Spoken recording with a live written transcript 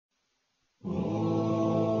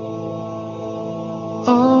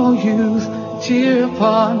youth, tear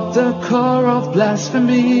apart the core of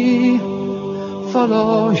blasphemy.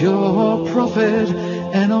 Follow your prophet,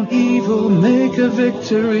 and on evil make a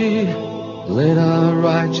victory. Let our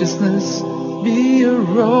righteousness be a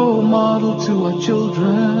role model to our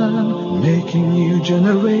children, making new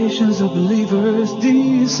generations of believers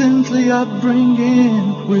decently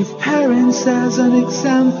upbringing, with parents as an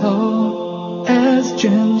example. As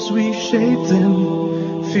gems we shape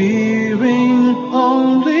them, fearing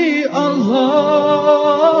only Allah,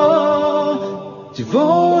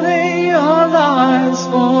 devoting our lives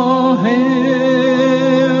for Him.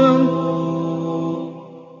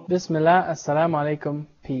 Bismillah, Assalamu alaikum,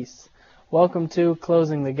 peace. Welcome to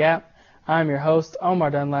Closing the Gap. I'm your host,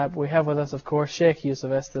 Omar Dunlap. We have with us, of course, Sheikh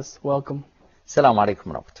Yusuf Estes. Welcome. Assalamu alaikum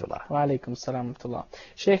wa rahmatullah. Wa alaikum salam wa rahmatullah.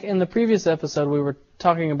 Sheikh, in the previous episode, we were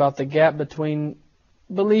talking about the gap between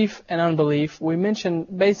belief and unbelief. We mentioned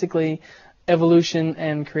basically evolution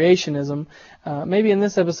and creationism. Maybe in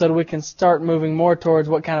this episode we can start moving more towards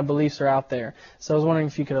what kind of beliefs are out there. So I was wondering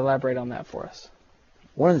if you could elaborate on that for us.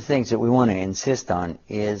 One of the things that we want to insist on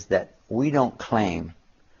is that we don't claim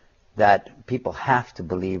that people have to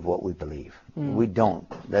believe what we believe. We don't.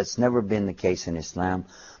 That's never been the case in Islam.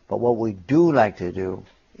 But what we do like to do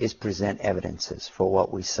is present evidences for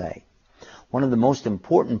what we say. One of the most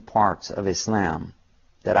important parts of Islam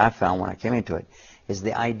that I found when I came into it is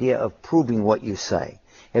the idea of proving what you say.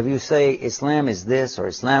 If you say Islam is this or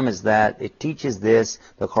Islam is that, it teaches this,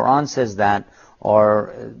 the Quran says that,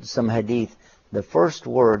 or some hadith, the first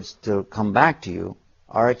words to come back to you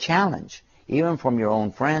are a challenge. Even from your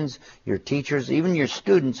own friends, your teachers, even your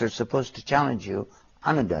students are supposed to challenge you.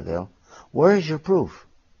 Anadadil, where is your proof?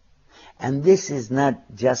 And this is not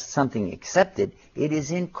just something accepted, it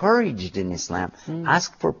is encouraged in Islam.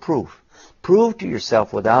 Ask for proof. Prove to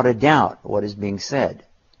yourself without a doubt what is being said.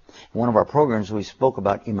 In one of our programs we spoke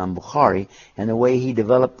about Imam Bukhari and the way he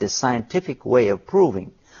developed this scientific way of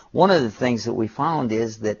proving. One of the things that we found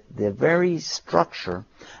is that the very structure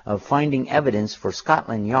of finding evidence for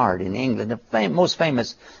Scotland Yard in England, the most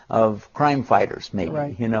famous of crime fighters maybe,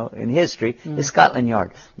 in history, is Scotland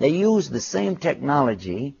Yard. They use the same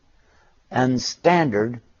technology and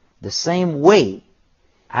standard the same way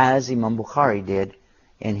as Imam Bukhari did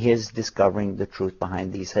in his discovering the truth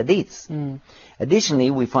behind these hadiths.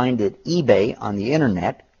 Additionally, we find that eBay on the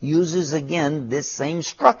internet uses again this same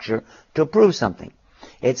structure to prove something.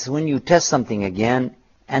 It's when you test something again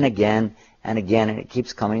and again and again and it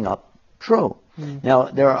keeps coming up true. Now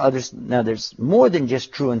there are others. Now there's more than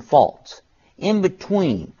just true and false. In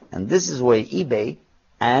between, and this is where eBay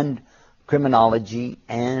and criminology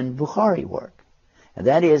and Bukhari work. And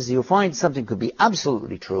that is, you'll find something could be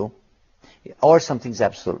absolutely true or something's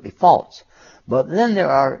absolutely false. But then there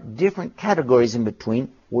are different categories in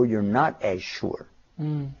between where you're not as sure.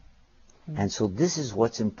 And so this is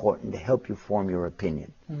what's important to help you form your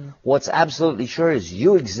opinion. What's absolutely sure is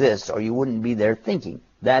you exist or you wouldn't be there thinking.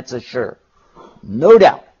 That's a sure. No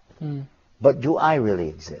doubt. But do I really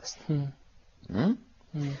exist?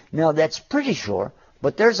 Now that's pretty sure,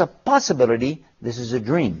 but there's a possibility this is a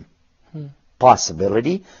dream.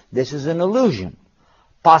 Possibility this is an illusion.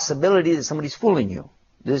 Possibility that somebody's fooling you.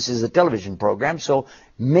 This is a television program, so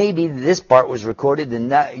maybe this part was recorded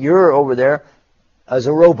and that you're over there as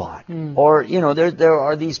a robot. Or, there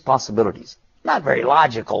are these possibilities. Not very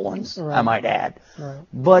logical ones, I might add.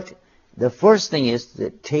 But the first thing is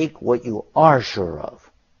to take what you are sure of.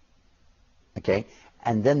 Okay?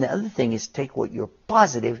 And then the other thing is take what you're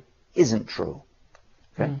positive isn't true.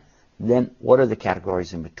 Okay? Then what are the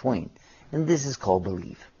categories in between? And this is called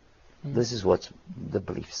belief. This is what's the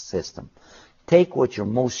belief system. Take what you're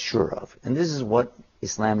most sure of. And this is what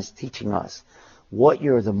Islam is teaching us. What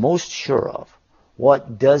you're the most sure of.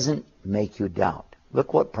 What doesn't make you doubt.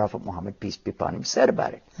 Look what Prophet Muhammad, peace be upon him, said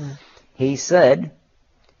about it. He said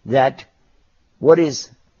that what is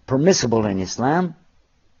permissible in Islam,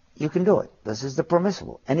 you can do it. This is the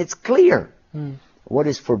permissible. And it's clear. What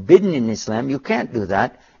is forbidden in Islam, you can't do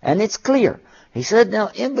that. And it's clear. He said, now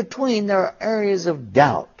in between there are areas of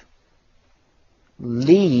doubt.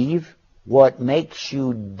 Leave what makes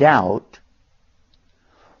you doubt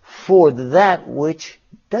for that which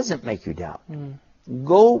doesn't make you doubt.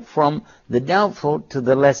 Go from the doubtful to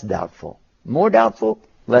the less doubtful. More doubtful,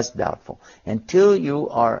 less doubtful. Until you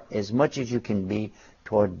are as much as you can be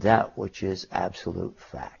toward that which is absolute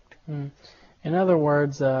fact. In other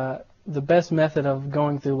words, the best method of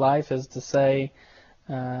going through life is to say,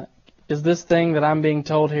 is this thing that I'm being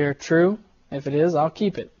told here true? If it is, I'll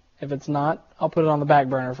keep it. If it's not, I'll put it on the back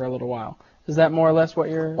burner for a little while. Is that more or less what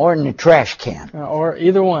you're... Or in the trash can. Or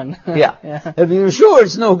either one. Yeah. Yeah. If you're sure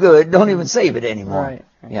it's no good, don't even save it anymore. Right.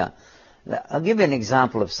 Yeah. I'll give you an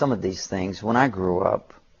example of some of these things. When I grew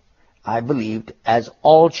up, I believed, as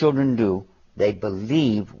all children do, they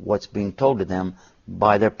believe what's being told to them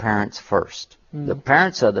by their parents first. The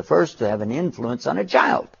parents are the first to have an influence on a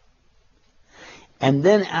child. And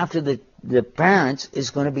then after the parents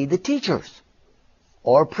is going to be the teachers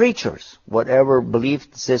or preachers. Whatever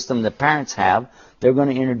belief system the parents have, they're going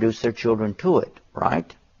to introduce their children to it,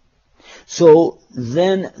 right? So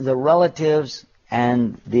then the relatives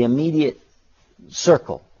and the immediate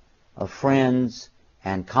circle of friends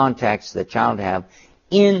and contacts the child have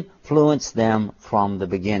influence them from the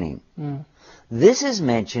beginning. This is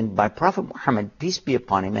mentioned by Prophet Muhammad, peace be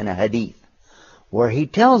upon him, in a hadith, where he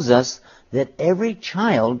tells us that every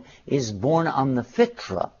child is born on the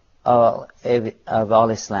fitrah of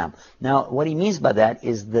al-Islam. Now, what he means by that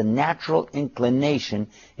is the natural inclination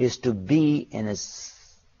is to be in a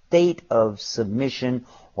state of submission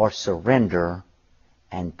or surrender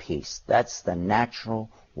and peace. That's the natural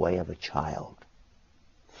way of a child.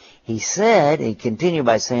 He said, he continued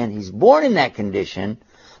by saying, he's born in that condition,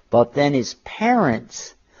 but then his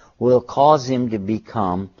parents will cause him to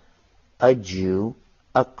become a Jew,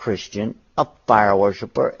 a Christian, a fire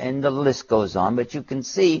worshiper, and the list goes on. But you can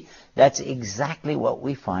see that's exactly what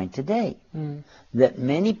we find today. That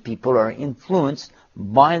many people are influenced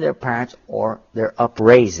by their parents or their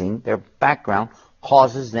upraising, their background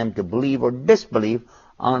causes them to believe or disbelieve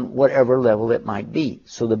on whatever level it might be.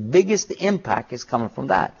 So the biggest impact is coming from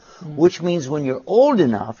that, which means when you're old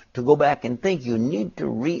enough to go back and think, you need to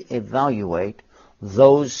reevaluate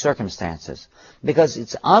those circumstances. Because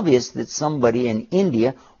it's obvious that somebody in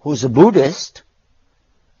India who's a Buddhist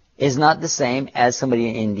is not the same as somebody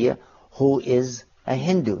in India who is a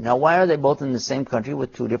Hindu. Now, why are they both in the same country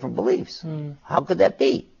with two different beliefs? How could that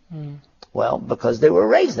be? Well, because they were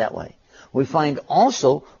raised that way. We find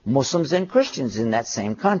also Muslims and Christians in that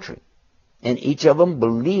same country, and each of them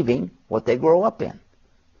believing what they grow up in.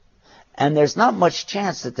 And there's not much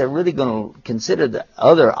chance that they're really going to consider the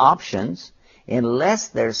other options unless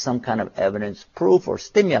there's some kind of evidence, proof, or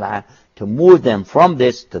stimuli to move them from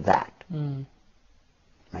this to that.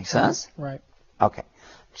 Make sense? Right. Okay.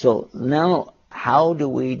 So now, how do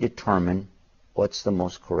we determine what's the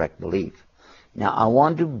most correct belief? Now, I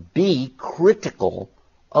want to be critical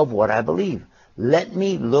of what I believe. Let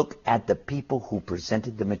me look at the people who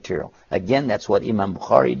presented the material. Again, that's what Imam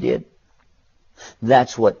Bukhari did.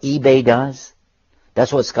 That's what eBay does.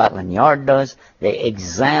 That's what Scotland Yard does. They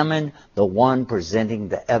examine the one presenting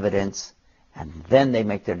the evidence, and then they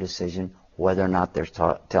make their decision whether or not they're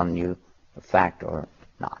telling you the fact or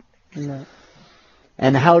not. Right.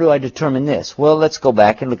 And how do I determine this? Well, let's go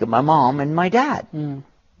back and look at my mom and my dad.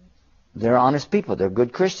 They're honest people. They're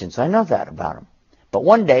good Christians. I know that about them. But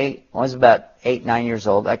one day, I was about 8, 9 years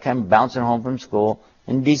old, I came bouncing home from school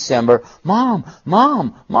in December. Mom,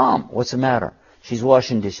 Mom, Mom, what's the matter? She's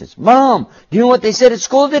washing dishes. Mom, do you know what they said at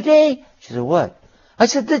school today? She said, what? I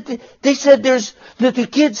said, they said that the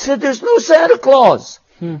kids said there's no Santa Claus.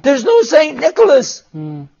 There's no St. Nicholas.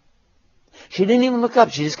 She didn't even look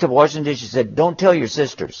up. She just kept washing dishes. She said, don't tell your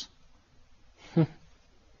sisters.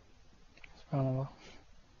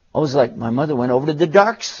 I was like, my mother went over to the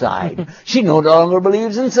dark side. She no longer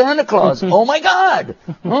believes in Santa Claus. Oh, my God.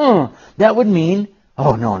 That would mean,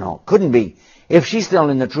 oh, no, couldn't be. If she's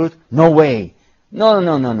telling the truth, no way.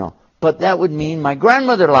 No. But that would mean my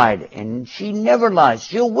grandmother lied, and she never lies.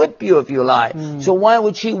 She'll whip you if you lie. So why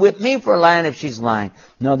would she whip me for lying if she's lying?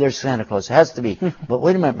 No, there's Santa Claus. It has to be. But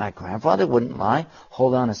wait a minute, my grandfather wouldn't lie.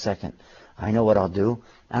 Hold on a second. I know what I'll do.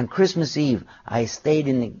 On Christmas Eve, I stayed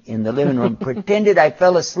in the living room, pretended I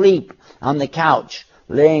fell asleep on the couch,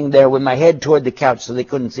 laying there with my head toward the couch so they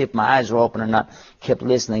couldn't see if my eyes were open or not. Kept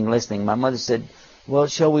listening. My mother said, well,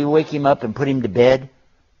 shall we wake him up and put him to bed?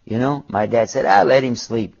 You know, my dad said, let him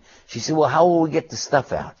sleep. She said, well, how will we get the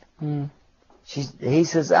stuff out? He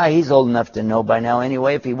says, he's old enough to know by now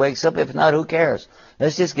anyway if he wakes up. If not, who cares?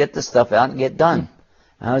 Let's just get the stuff out and get done.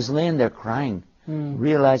 I was laying there crying,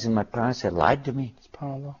 realizing my parents had lied to me.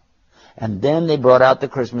 And then they brought out the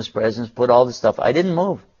Christmas presents, put all the stuff. I didn't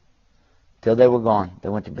move till they were gone. They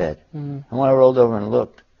went to bed. And when I rolled over and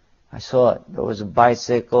looked, I saw it. There was a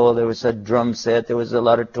bicycle, there was a drum set, there was a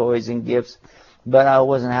lot of toys and gifts, but I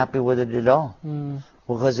wasn't happy with it at all.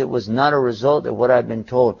 Because it was not a result of what I'd been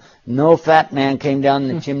told. No fat man came down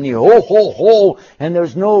the chimney, ho, ho, ho, and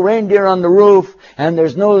there's no reindeer on the roof, and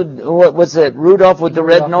there's no, what's that, Rudolph with the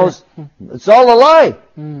red nose? It's all a lie.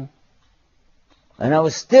 And I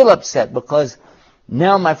was still upset because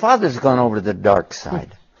now my father's gone over to the dark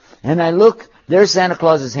side. And I look, there's Santa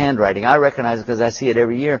Claus's handwriting. I recognize it because I see it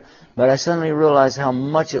every year. But I suddenly realize how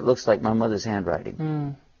much it looks like my mother's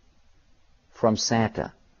handwriting from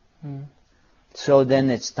Santa. So then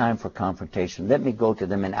it's time for confrontation. Let me go to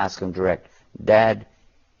them and ask them direct. Dad,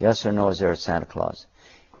 yes or no, is there a Santa Claus?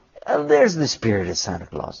 There's the spirit of Santa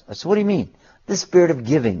Claus. I said, what do you mean? The spirit of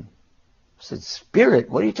giving. I said, spirit?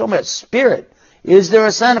 What are you talking about? Spirit. Is there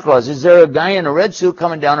a Santa Claus? Is there a guy in a red suit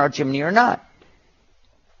coming down our chimney or not?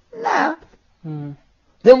 Nah.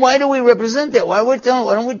 Then why do we represent that? Why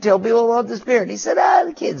don't we tell people about the spirit? He said,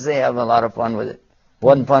 the kids, they have a lot of fun with it.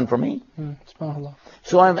 Wasn't fun for me.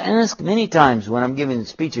 So I've asked many times when I'm giving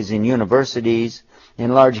speeches in universities,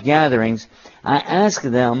 in large gatherings, I ask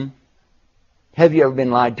them, have you ever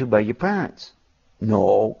been lied to by your parents?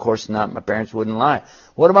 No, of course not. My parents wouldn't lie.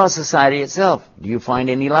 What about society itself? Do you find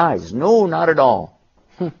any lies? No, not at all.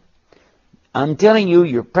 I'm telling you,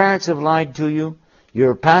 your parents have lied to you.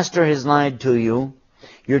 Your pastor has lied to you.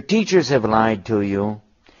 Your teachers have lied to you.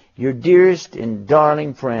 Your dearest and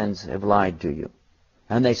darling friends have lied to you.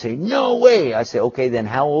 And they say, no way. I say, okay, then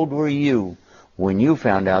how old were you when you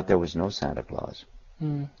found out there was no Santa Claus?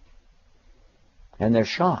 And they're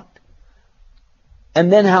shocked.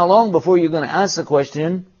 And then how long before you're going to ask the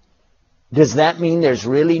question, does that mean there's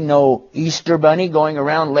really no Easter bunny going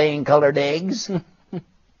around laying colored eggs?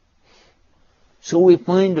 So we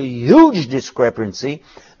find a huge discrepancy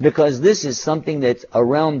because this is something that's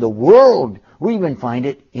around the world. We even find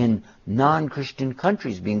it in non-Christian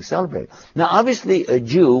countries being celebrated. Now, obviously, a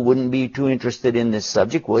Jew wouldn't be too interested in this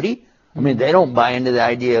subject, would he? I mean, they don't buy into the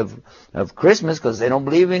idea of Christmas because they don't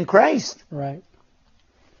believe in Christ. Right.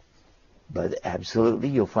 But absolutely,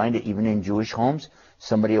 you'll find it even in Jewish homes.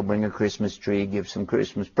 Somebody will bring a Christmas tree, give some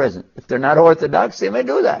Christmas present. If they're not Orthodox, they may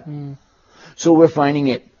do that. So we're finding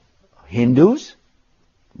it Hindus,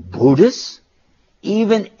 Buddhists,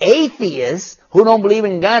 even atheists who don't believe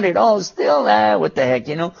in God at all, still, what the heck,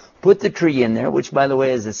 put the tree in there, which, by the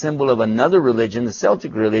way, is a symbol of another religion, the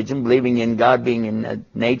Celtic religion, believing in God being in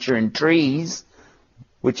nature and trees,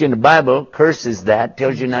 which in the Bible curses that,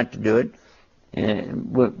 tells you not to do it.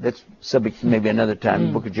 And that's subject maybe another time,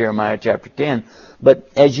 the book of Jeremiah, chapter 10. But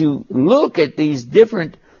as you look at these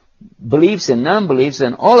different beliefs and non-beliefs,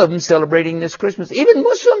 and all of them celebrating this Christmas, even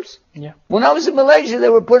Muslims. Yeah. When I was in Malaysia, they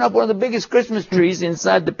were putting up one of the biggest Christmas trees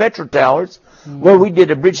inside the Petro Towers, where we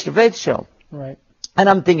did a Bridge to Faith show. Right. And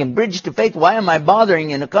I'm thinking, Bridge to Faith, why am I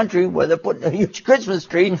bothering in a country where they're putting a huge Christmas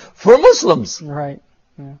tree for Muslims? Right.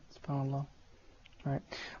 Yeah, subhanAllah. Right.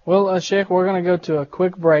 Well, Sheikh, we're going to go to a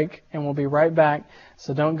quick break, and we'll be right back.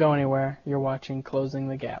 So don't go anywhere. You're watching Closing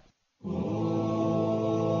the Gap.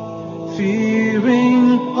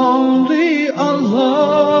 Fearing only Allah,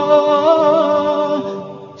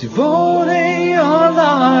 devoting our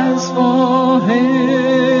lives for Him.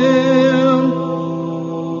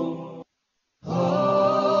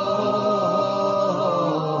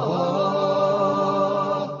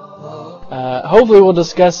 Hopefully we'll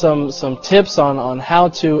discuss some tips on how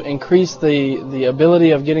to increase the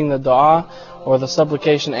ability of getting the dua or the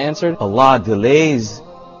supplication answered. Allah delays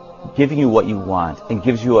giving you what you want and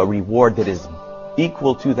gives you a reward that is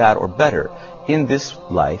equal to that or better in this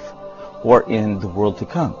life or in the world to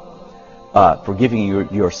come, forgiving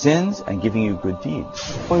your sins and giving you good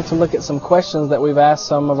deeds. We're going to look at some questions that we've asked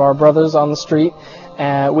some of our brothers on the street.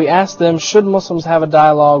 We asked them, should Muslims have a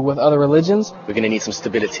dialogue with other religions? We're going to need some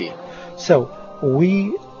stability. So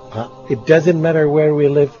it doesn't matter where we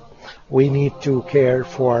live, we need to care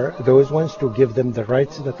for those ones to give them the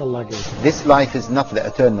rights that Allah gives. This life is not the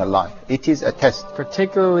eternal life. It is a test.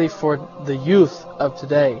 Particularly for the youth of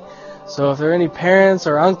today. So if there are any parents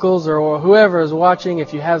or uncles or whoever is watching,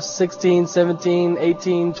 if you have 16, 17,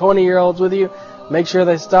 18, 20-year-olds with you, make sure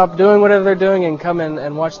they stop doing whatever they're doing and come in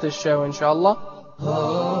and watch this show, inshallah.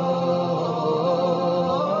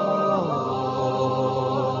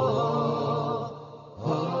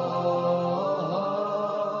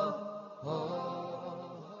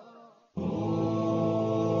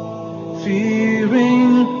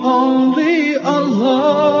 Fearing only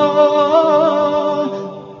Allah,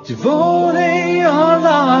 devoting our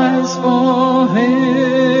lives for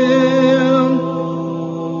Him.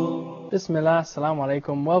 Bismillah, assalamu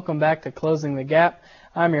alaikum. Welcome back to Closing the Gap.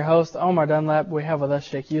 I'm your host, Omar Dunlap. We have with us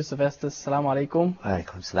Sheikh Yusuf Estes. Assalamu alaikum.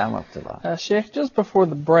 Alaikum salam wa rahmatullah. Sheikh, just before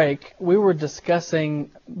the break, we were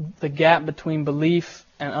discussing the gap between belief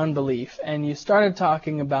and unbelief, and you started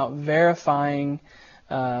talking about verifying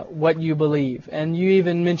what you believe. And you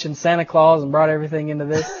even mentioned Santa Claus and brought everything into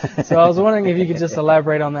this. So I was wondering if you could just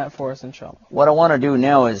elaborate on that for us, inshallah. What I want to do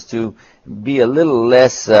now is to be a little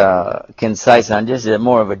less concise on just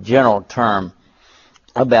more of a general term.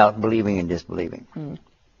 about believing and disbelieving.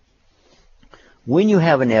 When you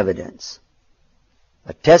have an evidence,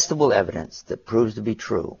 a testable evidence that proves to be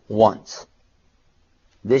true once,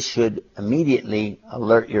 this should immediately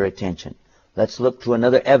alert your attention. Let's look to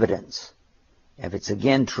another evidence. If it's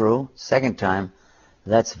again true, second time,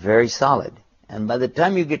 that's very solid. And by the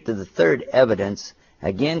time you get to the third evidence,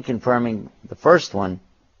 again confirming the first one,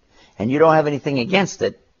 and you don't have anything against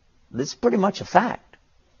it, this is pretty much a fact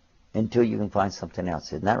until you can find something else.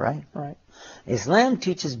 Isn't that right? Right. Islam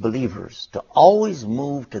teaches believers to always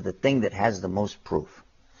move to the thing that has the most proof.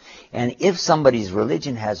 And if somebody's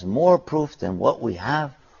religion has more proof than what we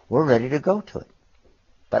have, we're ready to go to it.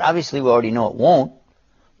 But obviously we already know it won't,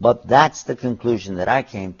 but that's the conclusion that I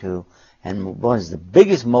came to and was the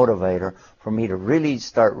biggest motivator for me to really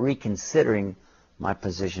start reconsidering my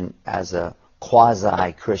position as a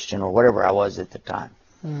quasi-Christian or whatever I was at the time.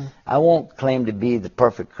 I won't claim to be the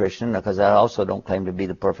perfect Christian because I also don't claim to be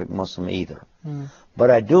the perfect Muslim either.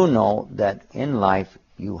 But I do know that in life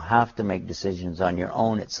you have to make decisions on your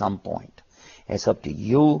own at some point. It's up to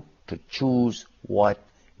you to choose what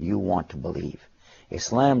you want to believe.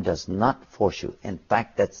 Islam does not force you. In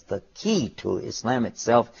fact, that's the key to Islam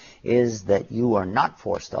itself, is that you are not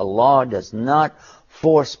forced. Allah does not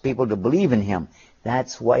force people to believe in Him.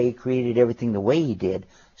 That's why He created everything the way He did,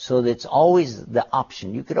 so that it's always the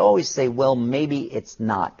option. You could always say, well, maybe it's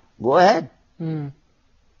not. Go ahead.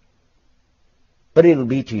 But it'll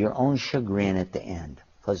be to your own chagrin at the end,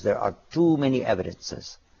 because there are too many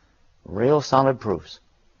evidences, real solid proofs,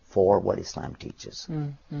 for what Islam teaches.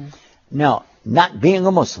 Now, not being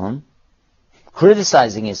a Muslim,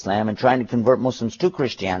 criticizing Islam and trying to convert Muslims to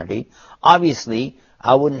Christianity, obviously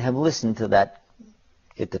I wouldn't have listened to that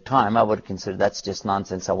at the time. I would have considered that's just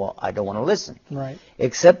nonsense. I don't want to listen. Right.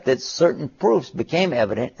 Except that certain proofs became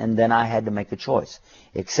evident, and then I had to make a choice.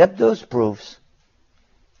 Accept those proofs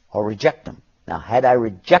or reject them. Now, had I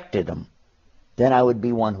rejected them, then I would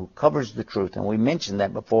be one who covers the truth. And we mentioned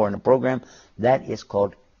that before in the program. That is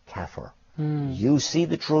called kafir. You see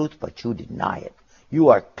the truth, but you deny it. You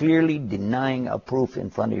are clearly denying a proof in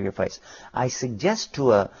front of your face. I suggest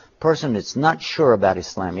to a person that's not sure about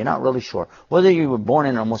Islam, you're not really sure, whether you were born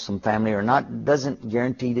in a Muslim family or not doesn't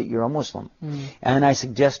guarantee that you're a Muslim. And I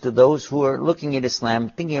suggest to those who are looking at Islam,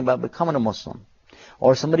 thinking about becoming a Muslim,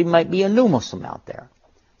 or somebody might be a new Muslim out there.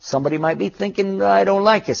 Somebody might be thinking, I don't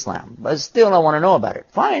like Islam, but still I want to know about it.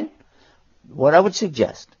 Fine. What I would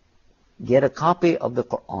suggest, get a copy of the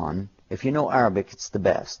Quran. If you know Arabic, it's the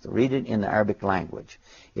best. Read it in the Arabic language.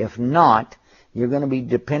 If not, you're going to be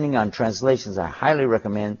depending on translations. I highly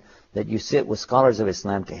recommend that you sit with scholars of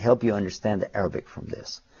Islam to help you understand the Arabic from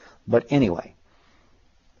this. But anyway,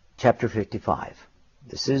 chapter 55.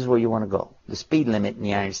 This is where you want to go. The speed limit in the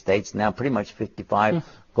United States, now pretty much 55.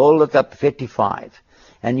 Go look up 55.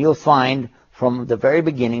 And you'll find from the very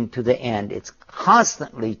beginning to the end, it's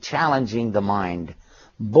constantly challenging the mind,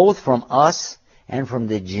 both from us and from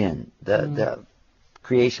the jinn, the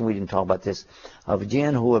creation, we didn't talk about this, of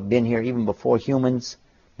jinn who have been here even before humans.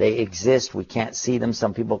 They exist. We can't see them.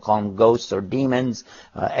 Some people call them ghosts or demons,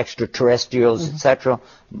 extraterrestrials, etc.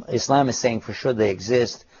 Islam is saying for sure they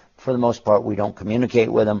exist. For the most part, we don't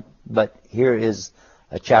communicate with them. But here is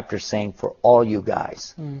a chapter saying for all you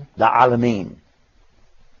guys, the alameen,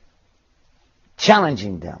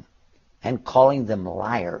 challenging them and calling them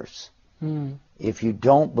liars. If you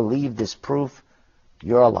don't believe this proof,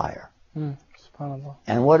 you're a liar.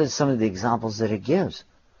 And what are some of the examples that it gives?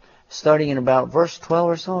 Starting in about verse 12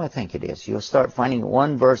 or so, I think it is. You'll start finding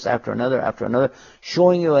one verse after another,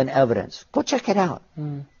 showing you an evidence. Go check it out.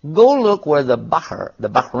 Go look where the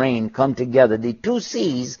Bahrain come together. The two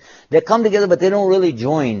seas, they come together, but they don't really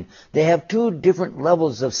join. They have two different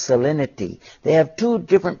levels of salinity. They have two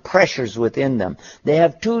different pressures within them. They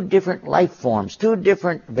have two different life forms, two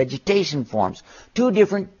different vegetation forms, two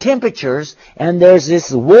different temperatures, and there's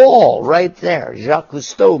this wall right there. Jacques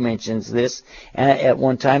Cousteau mentions this at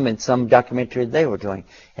one time in some documentary they were doing,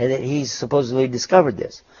 and that he supposedly discovered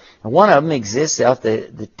this. And one of them exists off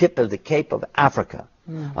the tip of the Cape of Africa.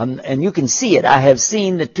 And you can see it. I have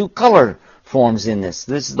seen the two color forms in this.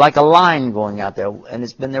 This is like a line going out there, and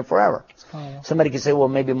it's been there forever. Somebody could say, well,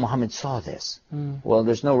 maybe Muhammad saw this. Well,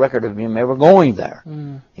 there's no record of him ever going there.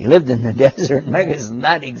 He lived in the desert. Mecca is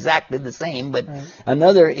not exactly the same, but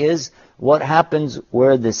another is what happens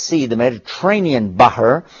where the sea, the Mediterranean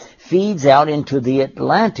Bahr, feeds out into the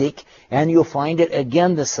Atlantic, And you'll find it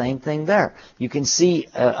again, the same thing there. You can see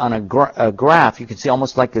on a graph, you can see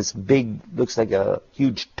almost like this big, looks like a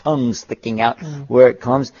huge tongue sticking out where it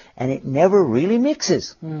comes, and it never really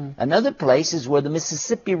mixes. Another place is where the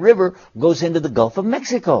Mississippi River goes into the Gulf of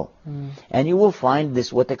Mexico. And you will find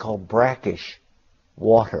this, what they call brackish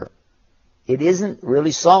water. It isn't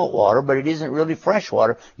really salt water, but it isn't really fresh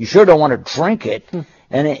water. You sure don't want to drink it.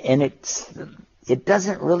 And it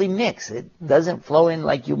doesn't really mix. It doesn't flow in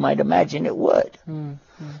like you might imagine it would.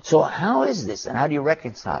 So how is this, and how do you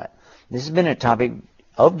reconcile it? This has been a topic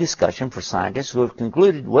of discussion for scientists who have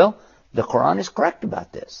concluded, well, the Quran is correct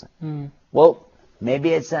about this. Well, maybe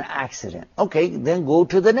it's an accident. Okay, then go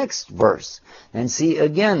to the next verse and see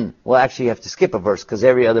again. Well, actually, you have to skip a verse because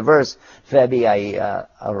every other verse, Allah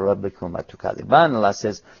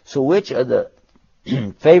says, so which of the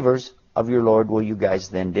favors of your Lord will you guys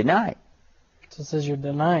then deny? So it says you're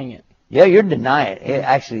denying it. Yeah, you're denying it.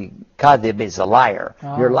 Actually, kadhib is a liar.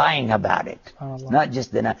 You're lying about it. Not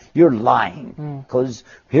just deny. You're lying. Because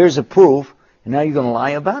here's a proof, and now you're going to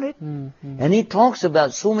lie about it? And he talks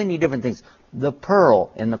about so many different things. The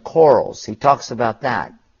pearl and the corals, he talks about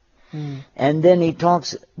that. And then he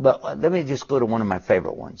talks, but let me just go to one of my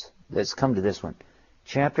favorite ones. Let's come to this one.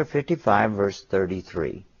 Chapter 55, verse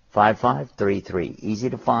 33. 5533. Easy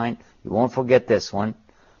to find. You won't forget this one.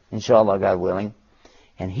 Inshallah, God willing.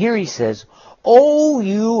 And here he says, O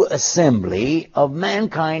you assembly of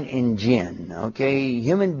mankind and jinn, okay,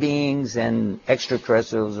 human beings and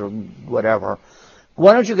extraterrestrials or whatever,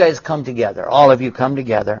 why don't you guys come together, all of you come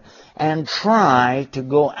together, and try to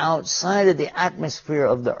go outside of the atmosphere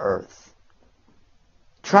of the earth.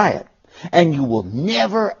 Try it. And you will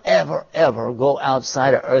never, ever, ever go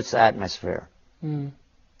outside of Earth's atmosphere.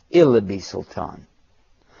 Illa bi sultan.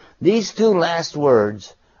 These two last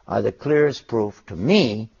words are the clearest proof to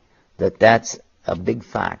me that that's a big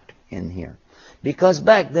fact in here. Because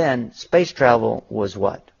back then, space travel was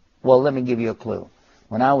what? Well, let me give you a clue.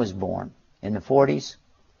 When I was born, in the 40s,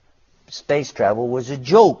 space travel was a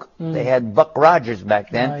joke. They had Buck Rogers back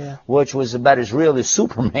then, which was about as real as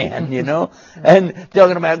Superman, you know, and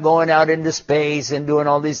talking about going out into space and doing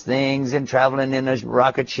all these things and traveling in a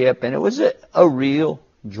rocket ship, and it was a real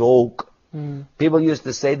joke. People used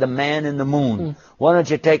to say the man in the moon. Why don't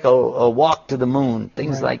you take a walk to the moon?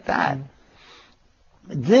 Things like that.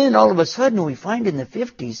 Then all of a sudden we find in the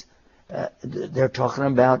 50s, they're talking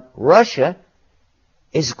about Russia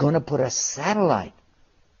is going to put a satellite,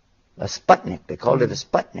 a Sputnik. They called it a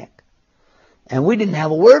Sputnik. And we didn't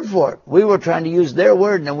have a word for it. We were trying to use their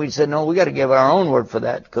word, and then we said, no, we got to give our own word for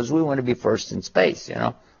that because we want to be first in space, you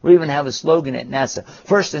know. We even have a slogan at NASA,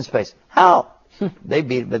 first in space. How? They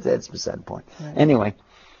beat it, but that's beside the point. Anyway,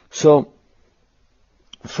 so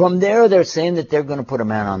from there they're saying that they're going to put a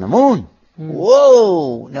man on the moon.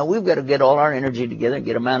 Whoa! Now we've got to get all our energy together and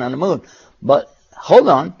get a man on the moon. But hold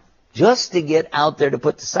on. Just to get out there to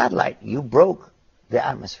put the satellite, you broke the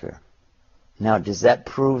atmosphere. Now, does that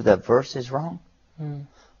prove that verse is wrong?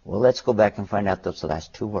 Well, let's go back and find out those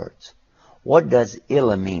last two words. What does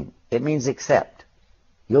illa mean? It means except.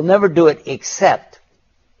 You'll never do it except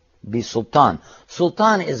be sultan.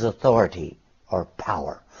 Sultan is authority or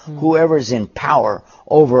power. Whoever's in power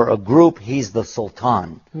over a group, he's the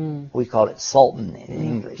sultan. We call it sultan in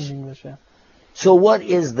English. In English, yeah. So what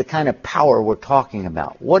is the kind of power we're talking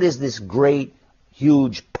about? What is this great,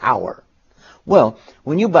 huge power? Well,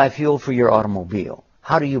 when you buy fuel for your automobile,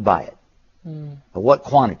 how do you buy it? What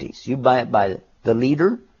quantities? You buy it by the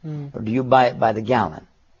liter, or do you buy it by the gallon?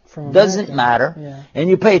 Doesn't matter. Yeah. And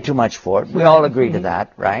you pay too much for it. We all agree to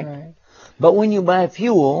that, right? But when you buy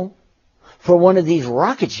fuel for one of these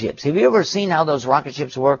rocket ships, have you ever seen how those rocket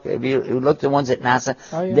ships work? Have you looked at the ones at NASA?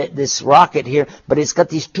 This rocket here, but it's got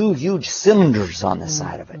these two huge cylinders on the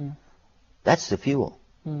side of it. That's the fuel.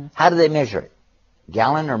 How do they measure it?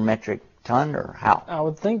 Gallon or metric ton or how? I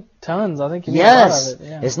would think tons. I think you need a lot of it.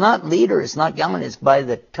 Yeah. It's not liter, it's not gallon, it's by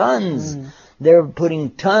the tons. They're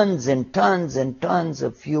putting tons and tons and tons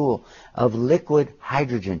of fuel, of liquid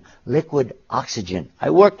hydrogen, liquid oxygen.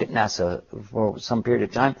 I worked at NASA for some period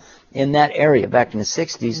of time in that area back in the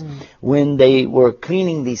 60s when they were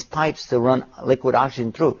cleaning these pipes to run liquid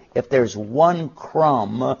oxygen through. If there's one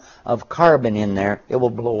crumb of carbon in there, it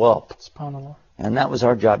will blow up. SubhanAllah. And that was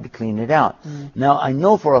our job to clean it out. Now, I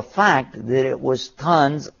know for a fact that it was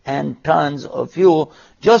tons and tons of fuel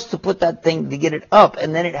just to put that thing, to get it up.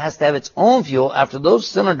 And then it has to have its own fuel after those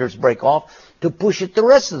cylinders break off to push it the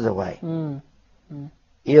rest of the way.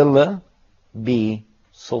 Illa bi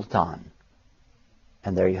sultan.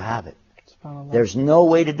 And there you have it. SubhanAllah. There's no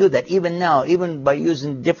way to do that. Even now, even by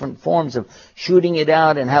using different forms of shooting it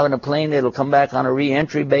out and having a plane that'll come back on a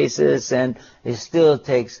re-entry basis, and it still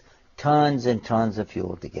takes tons and tons of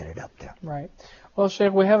fuel to get it up there. Right. Well,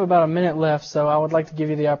 Sheikh, we have about a minute left, so I would like to give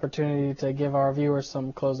you the opportunity to give our viewers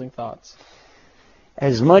some closing thoughts.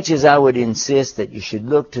 As much as I would insist that you should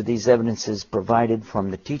look to these evidences provided from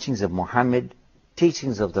the teachings of Muhammad,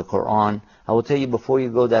 teachings of the Quran, I will tell you before you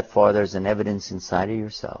go that far, there's an evidence inside of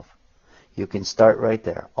yourself. You can start right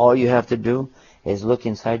there. All you have to do is look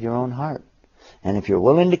inside your own heart. And if you're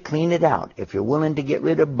willing to clean it out, if you're willing to get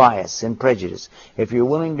rid of bias and prejudice, if you're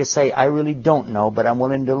willing to say, I really don't know, but I'm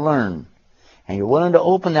willing to learn, and you're willing to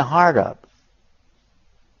open the heart up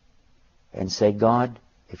and say, God,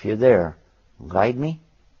 if you're there, guide me,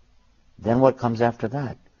 then what comes after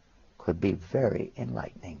that could be very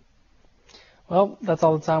enlightening. Well, that's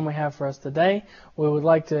all the time we have for us today. We would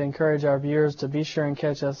like to encourage our viewers to be sure and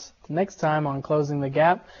catch us next time on Closing the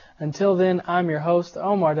Gap. Until then, I'm your host,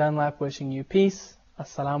 Omar Dunlap, wishing you peace.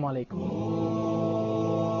 Assalamu alaikum.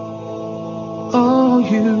 O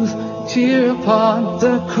youth, tear upon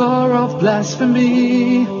the core of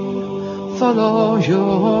blasphemy. Follow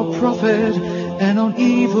your prophet, and on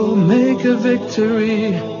evil make a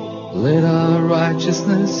victory. Let our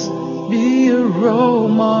righteousness be a role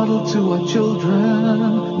model to our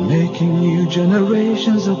children, making new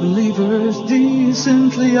generations of believers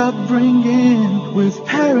decently upbringing, with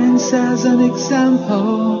parents as an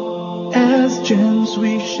example. As gems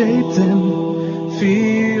we shape them,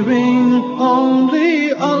 fearing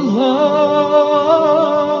only Allah,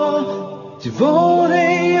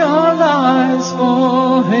 devoting our lives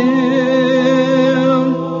for Him.